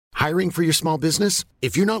Hiring for your small business?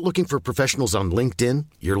 If you're not looking for professionals on LinkedIn,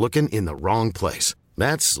 you're looking in the wrong place.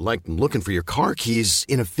 That's like looking for your car keys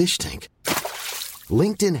in a fish tank.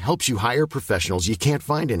 LinkedIn helps you hire professionals you can't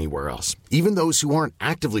find anywhere else, even those who aren't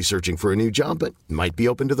actively searching for a new job but might be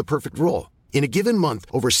open to the perfect role. In a given month,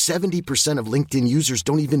 over 70% of LinkedIn users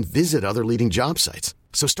don't even visit other leading job sites.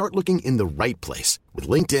 So start looking in the right place. With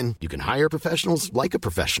LinkedIn, you can hire professionals like a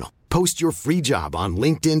professional. Post your free job on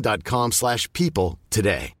linkedin.com/people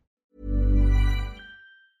today.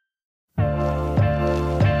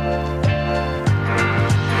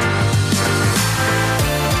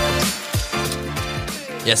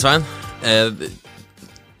 Yes, Svein.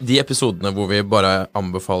 De episodene hvor vi bare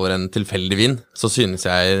anbefaler en tilfeldig vin, så synes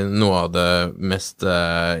jeg noe av det mest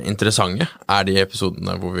interessante de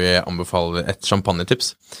episodene hvor vi anbefaler et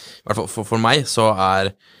champagnetips. I hvert fall for meg så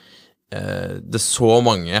det så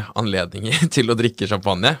mange anledninger til å drikke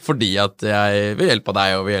champagne, fordi at jeg ved hjelp av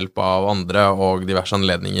deg og ved hjelp av andre og diverse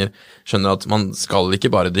anledninger skjønner at man skal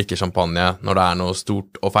ikke bare drikke champagne når det noe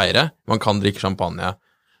stort å feire. Man kan drikke champagne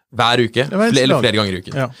hver uke, eller flere ganger i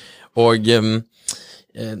uken. Ja. Og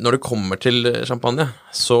når det kommer til champagne,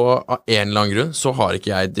 så av en eller annen grunn, så har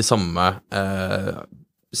ikke jeg de samme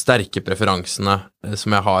sterke preferansene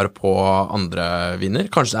som jeg har på andre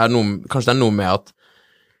viner. Kanskje det noe med at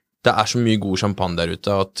det så mye god champagne der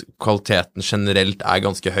ute, at kvaliteten generelt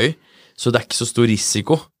ganske høy, så det ikke så stor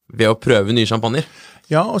risiko ved å prøve nye champagner.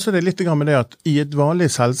 Ja, og så det litt grann med det at i et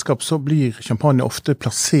vanlig selskap så blir champagne ofte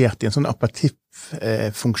plassert i en sånn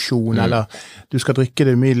appetittfunksjon, eller du skal drikke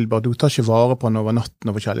det umiddelbart, du tar ikke vare på den over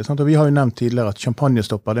natten og forskjellig, sant? Og vi har jo nevnt tidligere at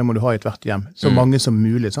champagnestopper, det må du ha i hvert hjem, så mange som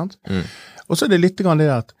mulig, sant? Og så det litt grann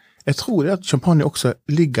det at, jeg tror det at champagne også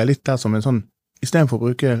ligger litt der som en sånn, i stedet for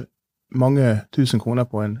å bruke mange tusen kroner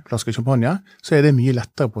på en flaske champagne, så det mye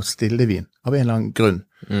lettere på stillevin, av en eller annen grunn.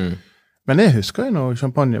 Men jeg husker jo når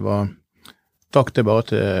champagne drakk det bare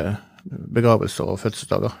til begravelser og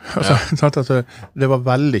fødselsdager. Altså, det var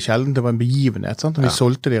veldig sjelden, det var en begivenhet, sant? Og vi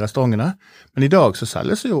solgte det i restaurantene. Men i dag så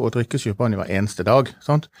selges jo å drikke champagne hver eneste dag.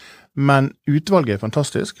 Sant? Men utvalget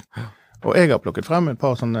fantastisk. Og jeg har plukket frem et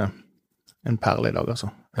par sånne, en perle i dag,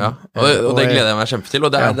 altså. Ja, og det gleder jeg meg kjempe til.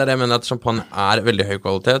 Og det det jeg mener at champagne veldig høy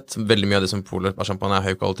kvalitet. Veldig mye av det som poler av champagne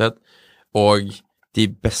høy kvalitet. Og de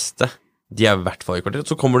beste, de i hvert fall høy kvalitet.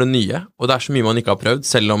 Så kommer det nye, og det så mye man ikke har prøvd,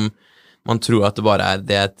 selv om man tror at det bare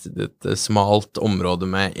et smalt område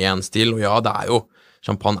med en stil, og ja, det jo,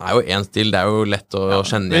 champagne jo en stil, det jo lett å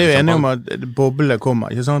kjenne igjen. Vi jo enige om at boble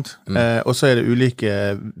kommer, ikke sant? Og så det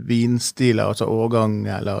ulike vinstiler, altså årgang,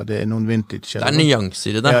 eller det noen vintage. Det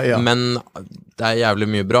nyanser i det, men det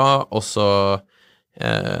jævlig mye bra, og så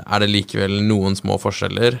det likevel noen små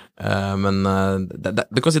forskjeller, men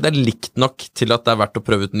du kan si det likt nok til at det verdt å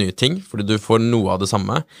prøve ut nye ting, fordi du får noe av det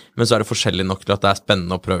samme, men så det forskjellig nok til at det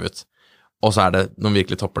spennende å prøve ut. Og så det noen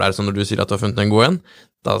virkelig topper der, så når du sier at du har funnet en god en,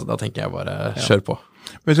 da tenker jeg bare kjør på.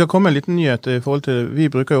 Men det skal komme en liten nyhet i forhold til, vi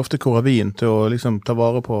bruker jo ofte Coravin til å liksom ta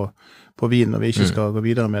vare på vin når vi ikke skal gå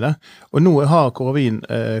videre med det. Og nå har Coravin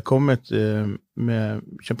kommet med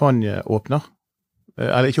champagneåpner.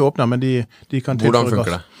 Eller ikke åpner, men de kan tilføre gass. Hvordan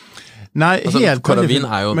funker det? Nei, altså, helt Coravin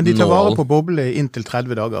jo men de tar vare på boble inntil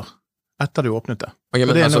 30 dager. Etter du åpnet det. Okay,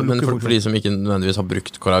 men for de som ikke nødvendigvis har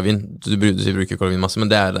brukt Coravin, du bruker Coravin masse,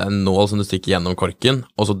 men det en nål som du stikker gjennom korken,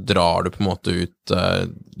 og så drar du på en måte ut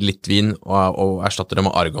litt vin og erstatter det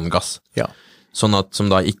med argongass. Ja. Sånn at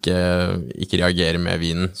som da ikke reagerer med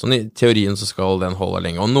vinen. Sånn i teorien så skal den holde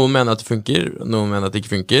lenge. Og noen mener at det funker, noen mener at det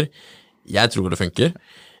ikke funker. Jeg tror det funker.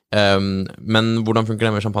 Men hvordan funker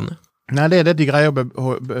det med champagne? Nei, det det de greier.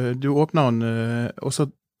 Du åpner den, og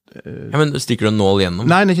så ja, men stikker du en nål gjennom?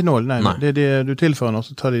 Nei, ikke nål, nei. Du tilfører den, og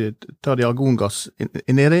så tar de argongass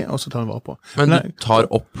nedi, og så tar den vare på. Men du tar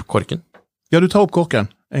opp korken? Ja, du tar opp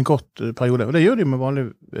korken en kort periode, og det gjør de med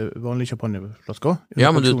vanlig champagneflasker.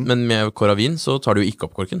 Ja, men med Coravin så tar du ikke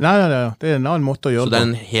opp korken? Nei, det en annen måte å gjøre det. Så det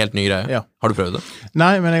en helt ny greie? Ja. Har du prøvd det?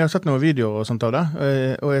 Nei, men jeg har sett noen videoer og sånt av det,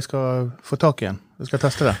 og jeg skal få tak i en. Jeg skal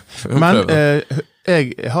teste det. Men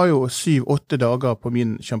jeg har jo 7-8 dager på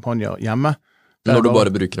min champagne hjemme. Når du bare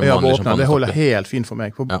bruker en vanlig champagne? Det holder helt fint for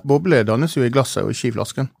meg. For boble dannes jo i glasset og ikke i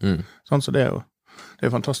flasken. Sånn, så det jo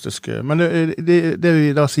fantastisk. Men det vi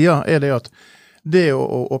da sier det at det å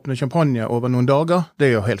åpne champagne over noen dager, det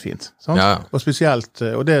jo helt fint. Sant? Ja. Og spesielt,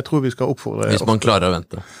 og det tror vi skal oppfordre. Hvis man klarer å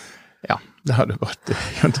vente. Ja, det hadde vært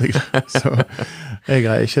Jan Trygve. Så jeg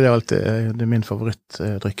greier ikke det alltid, det min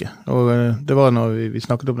favorittdrikke. Og det var når vi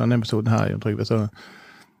snakket om denne episoden her, Jan Trygve, så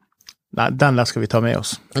nei, den der skal vi ta med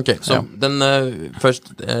oss. Ok, så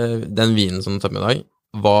først, den vinen som du tar med deg,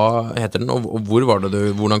 hva heter den, og hvor var det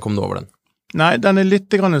hvordan kom du over den? Nei, den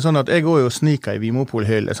litt grann sånn at jeg går jo og sniker i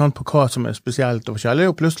Vinmonopol-hyllet, sant, på hva som spesielt og forskjellig,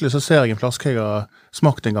 og plutselig så ser jeg en flaske jeg har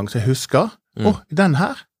smakt en gang, så jeg husker, den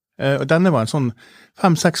her, og denne var en sånn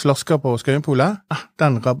 5-6 flasker på Skøyenpolet,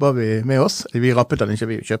 den rabber vi med oss, vi rappet den ikke,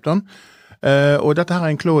 vi kjøpte den, og dette her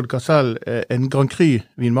en Claude Castel, en Grand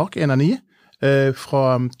Cru-vinmark, 1 av 9, fra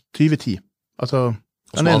 2010. Altså,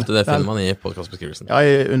 som alltid det finner man i podcastbeskrivelsen. Ja,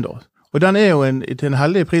 under. Og den jo til en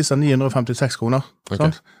heldig pris av 956 kroner.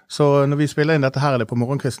 Okay. Så når vi spiller inn dette her det på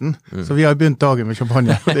morgenkvisten, så vi har begynt dagen med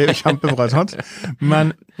champagne. Det jo kjempebra, sant?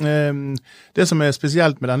 Men det som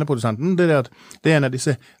spesielt med denne produsenten, det at det en av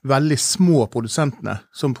disse veldig små produsentene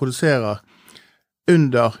som produserer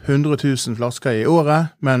under 100 000 flasker i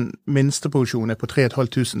året, men minsteproduksjonen på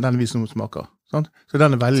 3.500, den vi som smaker. Sant? Så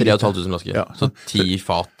den veldig 3.500 flasker, ja, så 10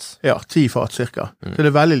 fat. Ja, 10 fat cirka. Så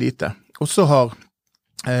det veldig lite. Og så har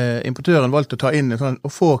importøren valgt å ta inn sånn,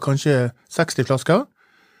 og få kanskje 60 flasker,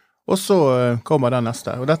 og så kommer den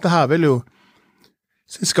neste. Og dette her vil jo,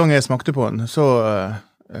 sist gang jeg smakte på den, så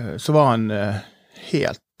var han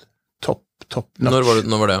helt topp notch.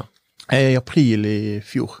 Når var det? I april i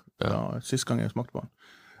fjor, sist gang jeg smakte på den.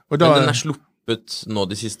 Og da, men den sluppet nå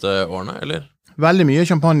de siste årene, eller? Veldig mye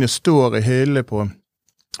champagne står i hyllene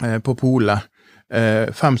på polet,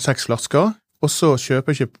 5-6 flasker, og så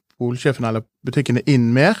kjøper ikke polsjefen eller butikkene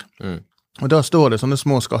inn mer, og da står det sånne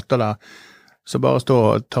små skatter der, som bare står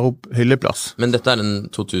og tar opp hylleplass. Men dette en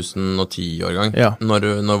 2010-årgang. Ja.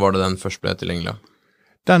 Når var det den først ble tilgjengelig?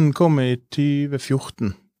 Den kom i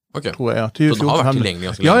 2014, tror jeg. Ja. 2014, så den har vært tilgjengelig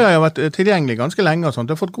ganske lenge? Ja, jeg har vært tilgjengelig ganske lenge og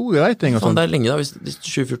sånt. Det har fått gode rating og sånt. Det lenge da, hvis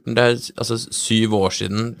 2014, det altså 7 år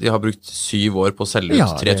siden, de har brukt 7 år på å selge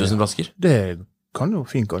ut 3000 flasker. Det kan jo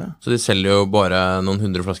fint gå det. Så de selger jo bare noen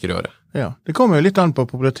 100 flasker i året. Ja, det kommer jo litt an på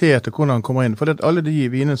popularitet og hvordan den kommer inn, for alle de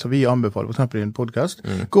vinene som vi anbefaler, for eksempel i en podcast,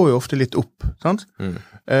 går jo ofte litt opp, sant?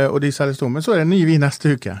 Og de selges tom, men så det en ny vin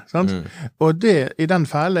neste uke, sant? Og i den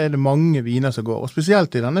felle det mange viner som går, og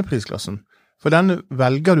spesielt i denne prisklassen, for denne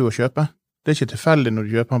velger du å kjøpe. Det ikke tilfeldig når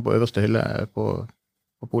du kjøper den på øverste hylle på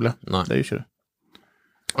polet. Nei. Det jo ikke det.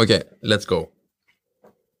 Ok, let's go.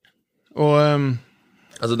 Og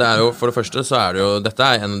altså det jo, for det første så det jo,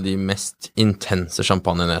 dette en av de mest intense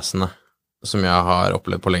champagnenesene som jeg har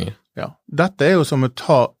opplevd på lenge. Ja, dette jo som å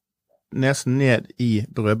ta nesen ned i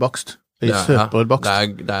brødbakst, i søt brødbakst.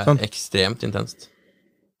 Det ekstremt intenst.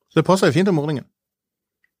 Så det passer jo fint om morgenen.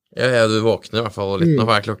 Ja, du våkner i hvert fall litt nå,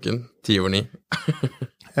 for klokken 10:09.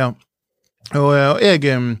 Ja, og jeg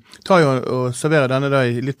tar jo og serverer denne da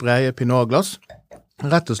i litt brede pinot-glass,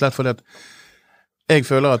 rett og slett fordi at jeg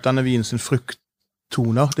føler at denne vinen sin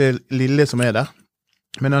frukttoner, det lille som der,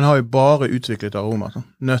 men den har jo bare utviklet aroma, sånn.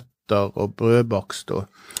 Nøtter og brødbakst og...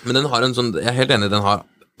 Men den har en sånn, jeg helt enig, den har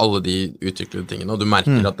alle de utviklede tingene, og du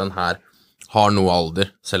merker at den her har noe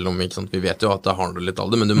alder, selv om ikke sant, vi vet jo at det har noe litt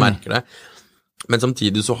alder, men du merker det. Men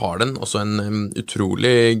samtidig så har den også en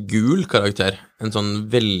utrolig gul karakter, en sånn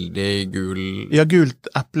veldig gul... Ja, gult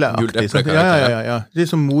epleaktig. Gult eplekarakter. Ja. Det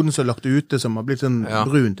som moden som lagt ute, som har blitt sånn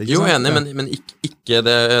brunt, ikke sant? Jo, enig, men ikke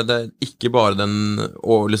det ikke bare den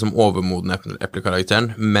liksom overmodne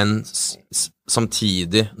eplekarakteren, men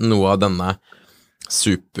samtidig noe av denne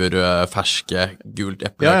superferske gult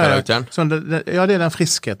eplekarakteren. Ja, det den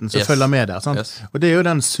friskheten som følger med der, sant? Yes. Og det jo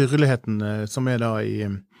den syrligheten som da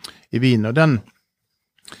i vinen, og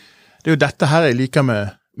det jo dette her jeg liker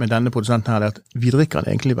med denne produsenten her, at vi drikker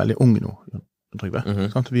den egentlig veldig ung nå, Trygve.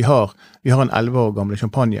 Vi har en 11 år gamle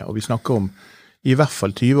champagne, og vi snakker om i hvert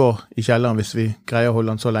fall 20 år i kjelleren hvis vi greier å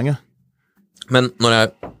holde den så lenge. Men når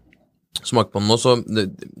jeg smakte på den nå, så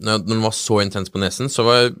når den var så intens på nesen, så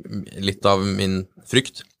var litt av min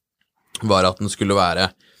frykt var at den skulle være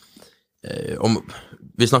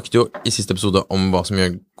vi snakket jo i siste episode om hva som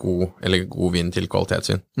gjør god vin til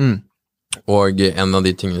kvalitetsvin. Og en av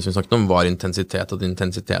de tingene som vi snakket om var intensitet, at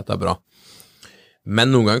intensitet bra.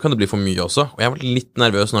 Men noen ganger kan det bli for mye også, og jeg var litt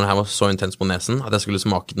nervøs når den her var så intens på nesen, at jeg skulle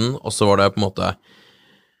smake den, og så var det på en måte...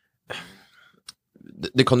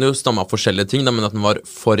 Det kan jo stamme av forskjellige ting, da, men at den var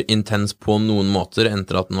for intens på noen måter,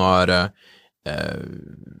 enten at den var...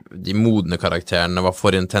 de modne karakterene var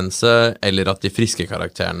for intense, eller at de friske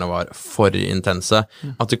karakterene var for intense.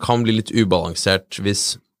 At det kan bli litt ubalansert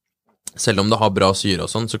hvis, selv om det har bra syre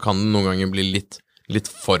og sånn, så kan det noen ganger bli litt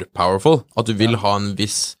for powerful. At du vil ha en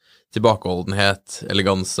viss tilbakeholdenhet,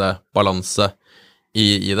 eleganse, balanse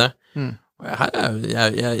i det.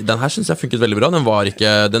 Den her synes jeg funket veldig bra. Den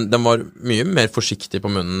var mye mer forsiktig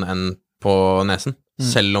på munnen enn på nesen,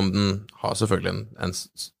 selv om den har selvfølgelig en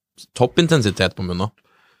topp intensitet på munnen.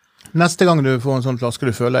 Neste gang du får en sånn flaske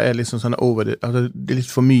du føler liksom sånn over det, altså det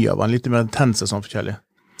litt for mye av den, litt mer intens og sånn forskjellig.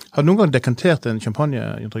 Har du noen gang dekantert en champagne,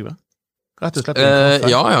 Jon Trygve? Rett og slett en kaffe.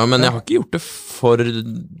 Ja, men jeg har ikke gjort det for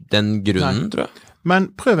den grunnen, tror jeg.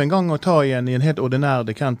 Men prøv en gang å ta igjen i en helt ordinær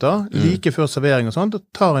dekanter, like før servering og sånt, og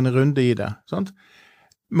tar en runde i det. Sant?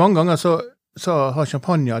 Mange ganger så har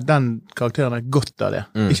champagne den karakteren godt av det.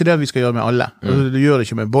 Ikke det vi skal gjøre med alle. Du gjør det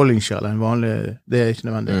ikke med Bollinger eller en vanlig, det er ikke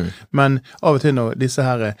nødvendig. Men av og til når disse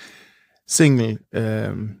her single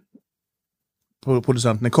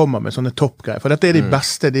produsentene kommer med sånne toppgreier, for dette er de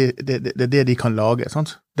beste, det er det de kan lage,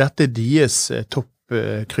 sant? Dette er deres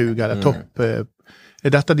toppkrug, eller topp, det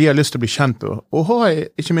er dette de har lyst til å bli kjent på, og har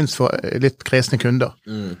ikke minst for litt kresne kunder.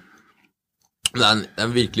 Det er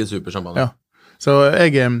en virkelig super champagne. Ja. Så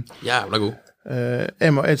jeg jævla god.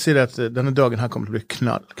 Jeg må si det at denne dagen her kommer til å bli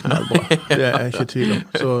knallbra. Det er ikke tvil om.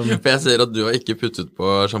 Så... For jeg ser at du har ikke puttet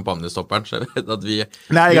på champagnestopperen, så jeg vet at vi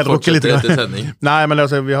fortsetter etter sending. Nei, men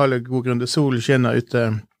altså, vi har litt god grunn. Sol skinner ute,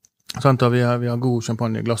 sant, og vi har god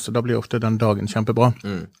champagne i glass, og da blir ofte den dagen kjempebra.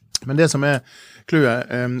 Men det som er kluet,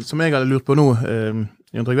 som jeg hadde lurt på nå,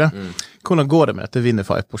 Jon Trygve, hvordan går det med dette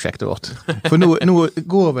Winify-prosjektet vårt? For nå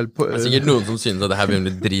går vel på... Det er sikkert noen som synes at det her blir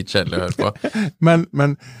litt dritkjedelig å høre på. Men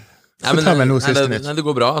fortell meg noe siste nytt. Nei, det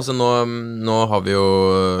går bra. Altså, nå har vi jo...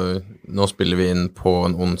 Nå spiller vi inn på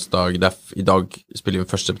en onsdag. I dag spiller vi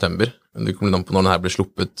 1. september. Det kommer an på når den her blir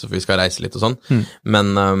sluppet, for vi skal reise litt og sånn.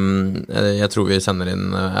 Men jeg tror vi sender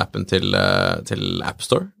inn appen til App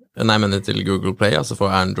Store. Nei, men til Google Play, altså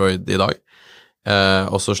for Android i dag.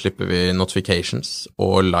 Og så slipper vi notifications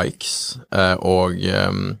og likes og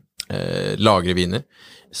lagre viner.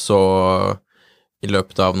 Så i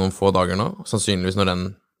løpet av noen få dager nå, sannsynligvis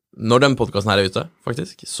når den podcasten her er ute,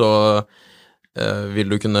 faktisk, så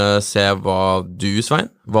vil du kunne se hva du,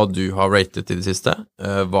 Svein, hva du har ratet i det siste,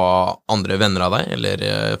 hva andre venner av deg,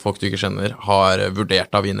 eller folk du ikke kjenner, har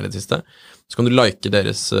vurdert av viner i det siste. Så kan du like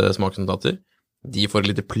deres smaksnotater. De får et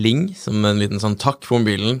lite pling, som en liten sånn takk på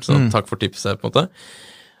mobilen, sånn takk for tipset på en måte.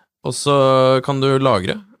 Og så kan du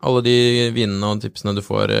lagre alle de vinene og tipsene du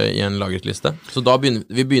får i en lagret liste. Så da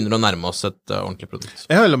begynner å nærme oss et ordentlig produkt.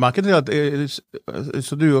 Jeg har jo merket til at,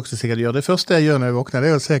 så du også sikkert gjør det første jeg gjør når jeg våkner, det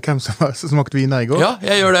er å se hvem som har smakt viner i går. Ja,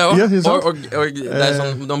 jeg gjør det også. Ja, og det er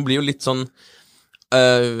sånn, de blir jo litt sånn,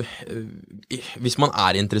 hvis man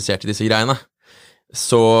er interessert i disse greiene,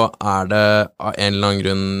 så er det av en eller annen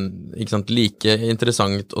grunn ikke sant, like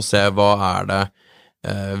interessant å se hva er det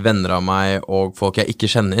venner av meg og folk jeg ikke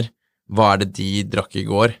kjenner, hva er det de drakk i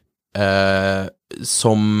går,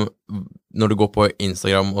 som når du går på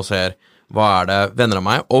Instagram og ser hva er det venner av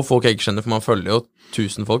meg og folk jeg ikke kjenner, for man følger jo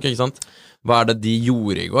 1000 folk, ikke sant? Hva er det de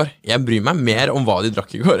gjorde i går? Jeg bryr meg mer om hva de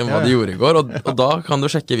drakk i går enn hva de gjorde i går, og da kan du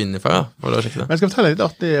sjekke Winify, for å sjekke det. Men jeg skal fortelle litt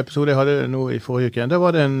artig episode jeg hadde nå i forrige uke. Det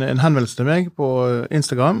var det en henvendelse til meg på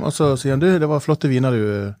Instagram, og så sier han, det var flotte viner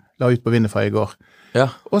du la ut på Winify i går. Ja.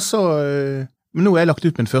 Og så, men nå har jeg lagt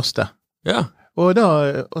ut min første. Ja. Og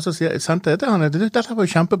så sendte jeg til han, dette var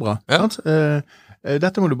jo kjempebra, sant?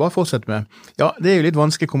 Dette må du bare fortsette med. Ja, det er jo litt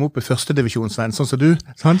vanskelig å komme opp i første divisjonsvenn, sånn som du,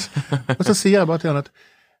 sant? Og så sier jeg bare til han at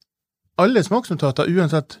alle smaksnotater,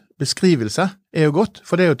 uansett beskrivelse, er jo godt,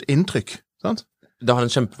 for det er jo et inntrykk, sant? Det har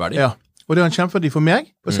en kjempeverdi. Ja, og det har en kjempeverdi for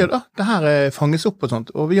meg, og sier det her fanges opp og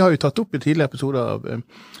sånt, og vi har jo tatt opp i tidligere episoder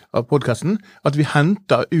av podcasten, at vi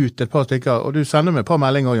henter ut et par stykker, og du sender meg et par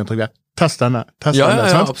meldinger, Jon Trygve, test denne, sant? Ja,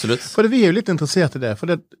 absolutt. For vi er jo litt interessert i det,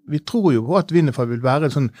 for vi tror jo på at Winify vil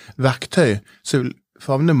være et sånn verktøy som vil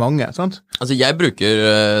favne mange, sant? Altså, jeg bruker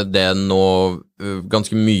det nå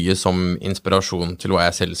ganske mye som inspirasjon til hva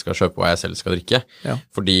jeg selv skal kjøpe, hva jeg selv skal drikke. Ja.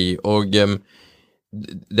 Fordi, og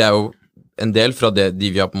det er jo en del fra det de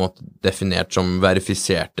vi har på en måte definert som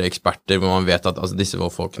verifiserte eksperter, hvor man vet at altså, disse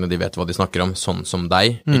folkene, de vet hva de snakker om, sånn som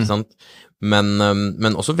deg, ikke sant?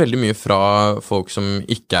 Men også veldig mye fra folk som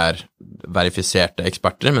ikke er verifiserte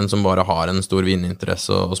eksperter, men som bare har en stor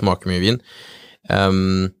vininteresse og smaker mye vin.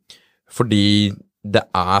 Fordi det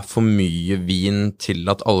er for mye vin til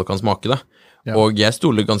at alle kan smake det. Ja. Og jeg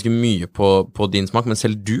stoler ganske mye på din smak, men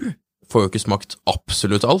selv du får jo ikke smakt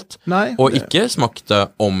absolutt alt. Nei, og ikke smakt det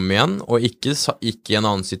om igjen, og ikke i en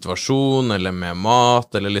annen situasjon, eller med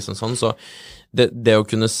mat, eller liksom sånn. Så det å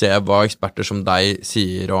kunne se hva eksperter som deg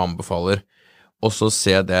sier og anbefaler, og så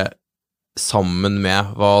se det sammen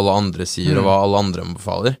med hva alle andre sier, og hva alle andre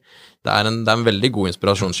anbefaler, det er en veldig god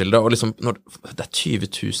inspirasjonskilde, og liksom, det er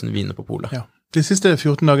 20 000 viner på polet. Ja. De siste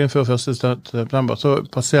 14 dagen før 1. september så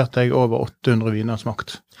passerte jeg over 800 viner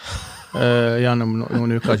smakt gjennom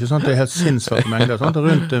noen uker, ikke sant? Det er helt sinnssykt mengder, sant?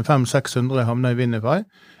 Rundt 500-600 havner i Winify,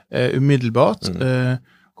 umiddelbart,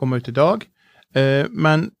 kommer ut i dag,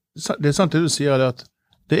 men det er sant det du sier, det at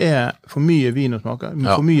det er for mye vin å smake,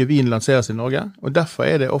 for mye vin lanseres i Norge, og derfor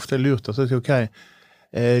er det ofte lurt å si, ok,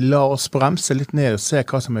 la oss bremse litt ned og se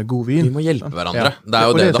hva som god vin. Vi må hjelpe hverandre. Det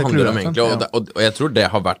jo det handler om egentlig, og jeg tror det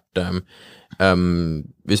har vært,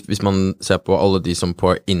 hvis man ser på alle de som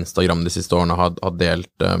på Instagram de siste årene har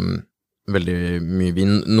delt veldig mye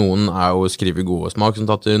vin, noen jo skriver gode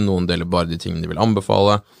smaksnotater, noen deler bare de tingene de vil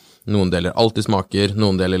anbefale, noen deler alltid smaker,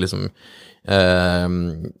 noen deler liksom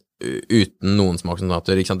uten noen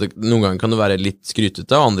smaksnotater, ikke sant? Noen ganger kan det være litt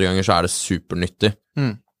skrytete, og andre ganger så det supernyttig.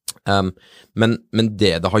 Men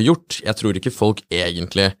det har gjort, jeg tror ikke folk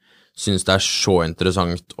egentlig synes det så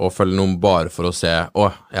interessant å følge noen bare for å se,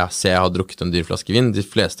 jeg har drukket en dyr flaske vin. De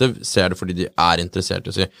fleste ser det fordi de interessert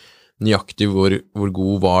i å si nøyaktig hvor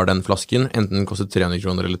god var den flasken, enten den kostet 300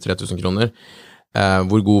 kroner eller 3000 kroner.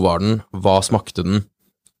 Hvor god var den? Hva smakte den?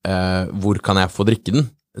 Hvor kan jeg få drikke den?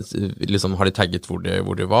 Liksom, har de tagget hvor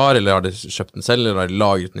det var, eller har de kjøpt den selv, eller har de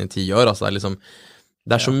lagret den i 10 år? Altså,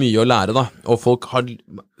 det så mye å lære da, og folk har,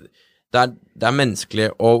 det menneskelig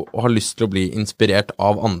å ha lyst til å bli inspirert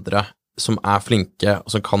av andre som flinke, og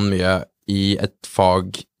som kan mye i et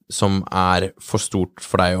fag som for stort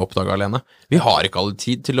for deg å oppdage alene. Vi har ikke alle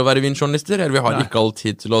tid til å være vinjournalister, eller vi har ikke alle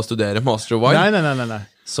tid til å studere Master of Wine. Nei.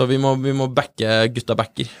 Så vi må backe gutta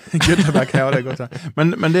backer. Gutta backer, det godt.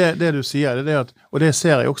 Men det du sier, det at, og det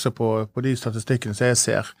ser jeg også på de statistikkene som jeg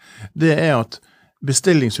ser, det at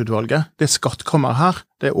bestillingsutvalget, det skattkommer her,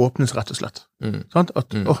 det åpnes rett og slett. Sånn?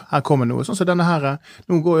 At, her kommer noe. Sånn som denne her,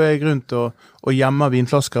 nå går jeg rundt og gjemmer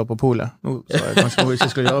vinflasker på polet. Nå sa jeg kanskje noe jeg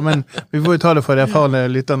ikke skal gjøre, men vi får jo ta det for de erfarne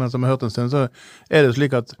lytterne som har hørt en stund, så det jo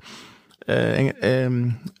slik at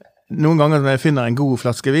noen ganger når jeg finner en god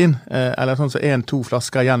flaske vin, eller sånn så 1-2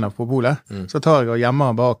 flasker igjen på polet, så tar jeg og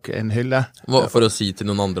gjemmer bak en hylle. For å si til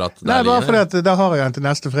noen andre at det Nei, bare fordi at da har jeg den til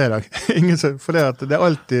neste fredag. Fordi at det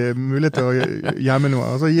alltid mulig til å gjemme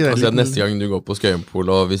noe. Og så gir jeg neste gang du går på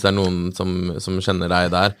Skøyenpol, og hvis det noen som kjenner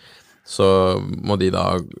deg der, så må de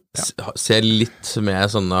da se litt med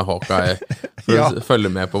sånne Hawkeye for å følge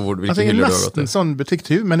med på hvilke hyller du har gått til. Jeg nesten sånn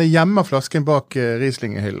butikktyv, men jeg gjemmer flasken bak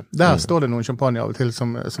Riesling-hyllen. Der står det noen champagne av og til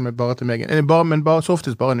som bare til meg. Men så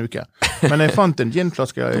oftest bare en uke. Men jeg fant en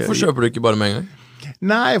ginflaske. Hvorfor kjøper du ikke bare med en gang?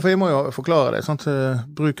 Nei, for jeg må jo forklare det, sant?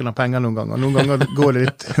 Bruken av penger noen ganger. Noen ganger går det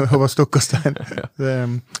litt over stokk og stein.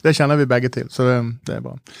 Det kjenner vi begge til, så det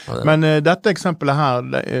bra. Men dette eksempelet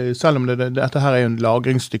her, selv om dette her jo en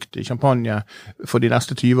lagringsdyktig champagne for de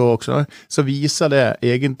neste 20 år også, så viser det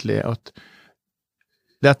egentlig at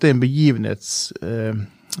dette en begivenhets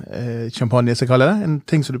champagne, som jeg kaller det. En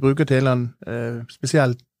ting som du bruker til en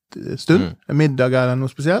spesiell stund, en middag eller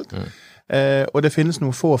noe spesielt. Og det finnes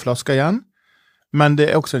noen få flasker igjen. Men det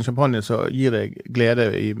også en champagne som gir deg glede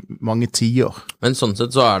i mange 10 år. Men sånn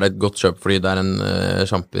sett så det et godt kjøp, fordi det en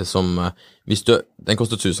champagne som, den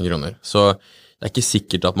koster 1000 kroner, så det ikke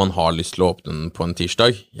sikkert at man har lyst til å åpne den på en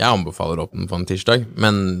tirsdag. Jeg anbefaler å åpne den på en tirsdag,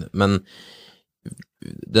 men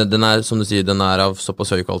den som du sier, den av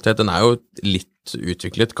såpass høy kvalitet. Den jo litt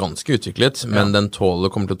utviklet, ganske utviklet, men den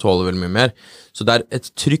kommer til å tåle veldig mye mer. Så det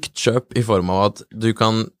et trygt kjøp i form av at du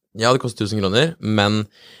kan, det koster 1000 kroner, men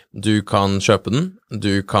du kan kjøpe den,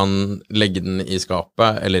 du kan legge den i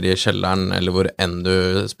skapet, eller i kjelleren, eller hvor enn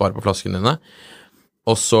du sparer på flaskene dine,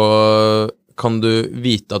 og så kan du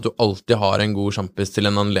vite at du alltid har en god champis til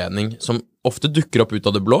en anledning som ofte dukker opp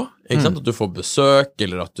ut av det blå, ikke sant? At du får besøk,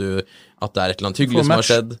 eller at det et eller annet hyggelig som har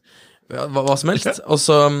skjedd, hva som helst, og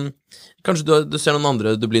så kanskje du ser noen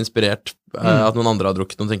andre, du blir inspirert at noen andre har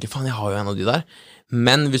drukket og tenker, faen, jeg har jo en av de der,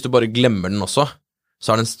 men hvis du bare glemmer den også,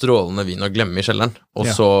 så det en strålende vin å glemme i kjelleren, og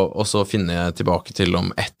så finne tilbake til om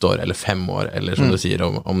 1 år, eller 5 år, eller som du sier,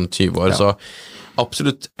 om 20 år. Så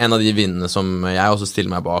absolutt en av de vinene som jeg også stiller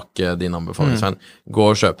meg bak din anbefaling, Svein. Gå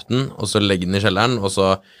og kjøp den, og så legg den i kjelleren, og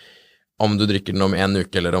så om du drikker den om 1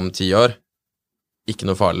 uke eller om 10 år, ikke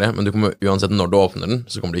noe farlig, men du kommer uansett når du åpner den,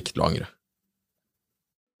 så kommer du ikke til å angre.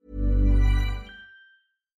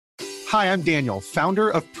 Hi, I'm Daniel, founder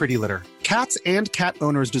of Pretty Litter. Cats and cat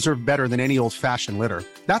owners deserve better than any old-fashioned litter.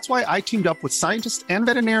 That's why I teamed up with scientists and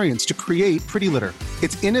veterinarians to create Pretty Litter.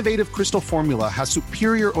 Its innovative crystal formula has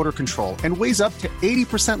superior odor control and weighs up to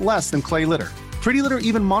 80% less than clay litter. Pretty Litter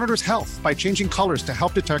even monitors health by changing colors to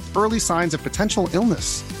help detect early signs of potential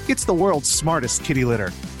illness. It's the world's smartest kitty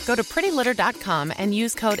litter. Go to prettylitter.com and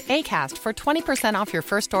use code ACAST for 20% off your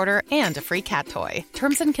first order and a free cat toy.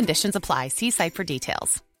 Terms and conditions apply. See site for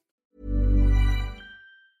details.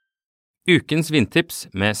 Ukens vintips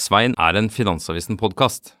med Svein en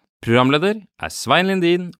Finansavisen-podcast. Programleder Svein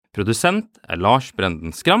Lindin, produsent Lars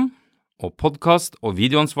Brenden Skram, og podcast- og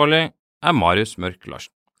videoansvarlig Marius Mørk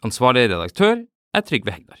Larsen. Ansvarlig redaktør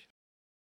Trygve Hegdar.